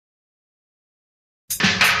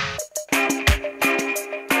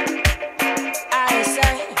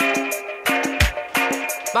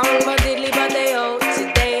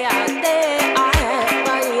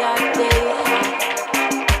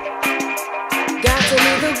to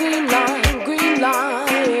leave the green line, green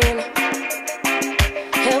line.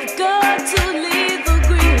 Have got to leave the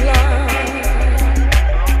green line.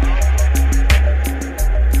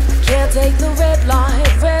 Can't take the red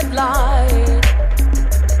light, red light.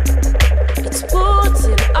 It's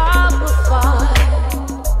putting up a fight.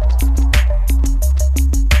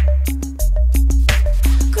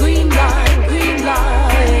 Green line, green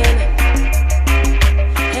line.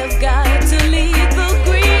 Have got to leave the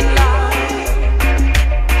green line.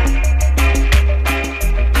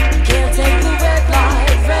 Can't take the red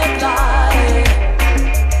light, red light.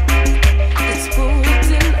 It's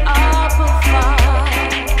putting up a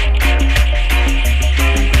fight.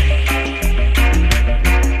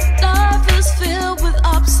 Life is filled with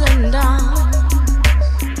ups and downs.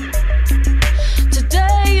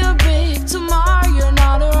 Today you're big, tomorrow you're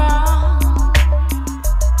not around.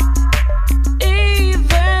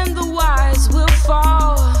 Even the wise will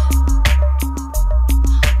fall,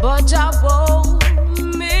 but I won't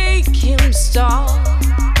make him stall.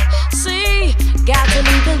 See, got to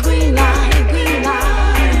leave the green line, green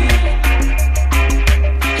line.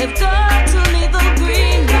 Have got to leave the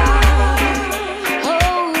green line.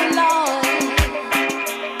 Oh Lord,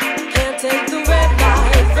 can't take the red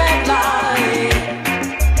light, red light.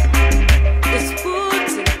 It's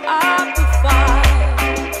putting up a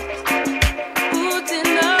fight,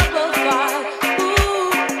 putting up a fight. Ooh,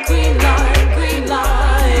 green line, green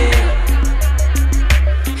line.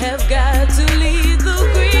 Have got to leave the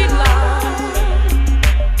green line.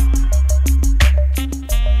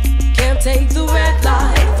 Can't take the red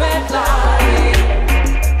light, red light.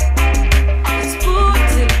 It's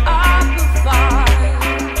putting up a fight.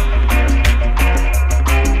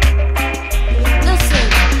 Listen,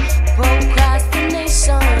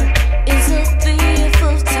 procrastination is a thief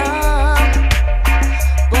of time.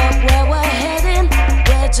 But where we're heading,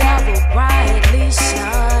 where job will brightly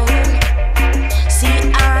shine. See,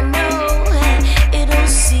 I know it'll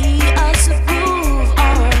see us approve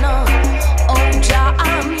on a oh Jah,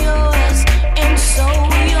 I'm yours, and so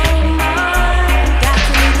you're mine. Got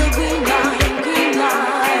to leave the green line, green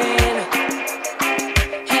line.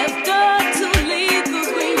 Have got to leave the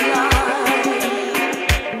green line.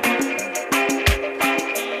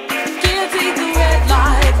 Can't take the red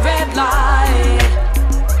light, red light.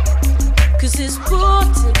 'Cause it's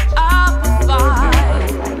putting up a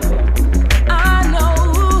fight. I know.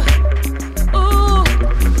 Ooh,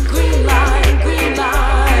 green line, green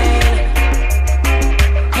line.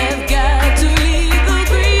 Have got to leave the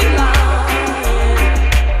green line.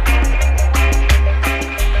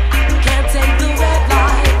 Can't take the red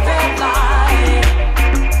light,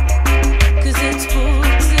 'cause it's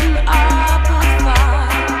putting up a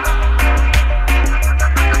fight.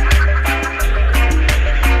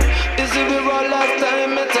 Is it we roll last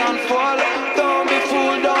time it and fall? Don't be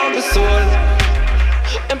fool, don't be sold.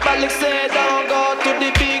 Hempolics say don't go to the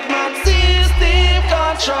big man system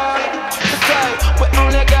control.